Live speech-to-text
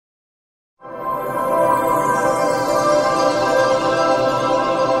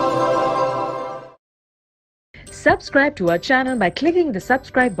Subscribe to our channel by clicking the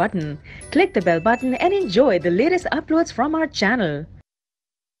subscribe button. Click the bell button and enjoy the latest uploads from our channel.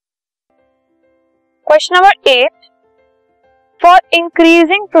 Question number 8, for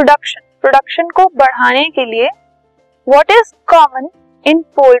increasing production को बढ़ाने के लिए what is common in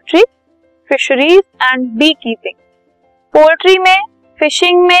poultry, fisheries and B keeping. Poultry में,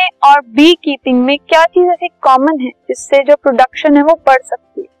 fishing में और B keeping में क्या चीज ऐसी कॉमन है जिससे जो प्रोडक्शन है वो बढ़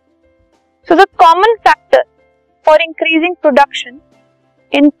सकती है। So the common factor for increasing production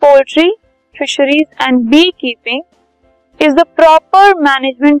in poultry, fisheries and B keeping is the proper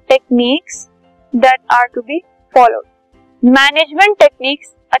management techniques that are to be followed. Management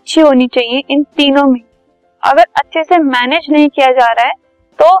techniques अच्छी होनी चाहिए इन तीनों में। अगर अच्छे से मैनेज नहीं किया जा रहा है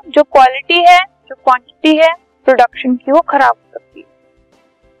तो जो क्वालिटी है, जो क्वांटिटी है प्रोडक्शन की, वो खराब हो सकती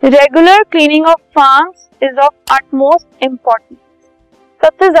है। Regular cleaning of farms is of utmost importance.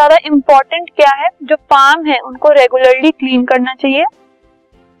 सबसे ज्यादा इम्पोर्टेंट क्या है, जो फार्म है उनको रेगुलरली क्लीन करना चाहिए।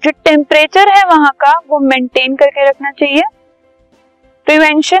 जो टेम्परेचर है वहां का वो मेंटेन करके रखना चाहिए।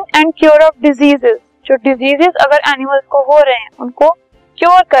 Prevention and cure of diseases, जो डिजीजेस अगर एनिमल्स को हो रहे हैं उनको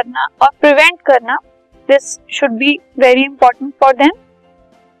क्योर करना और प्रिवेंट करना, this should be very important for them.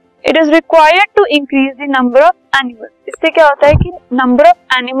 It is required to increase the number of animals. इससे क्या होता है कि नंबर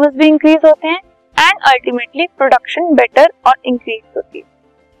ऑफ एनिमल्स भी इंक्रीज होते हैं एंड अल्टीमेटली प्रोडक्शन बेटर और इंक्रीज होती है।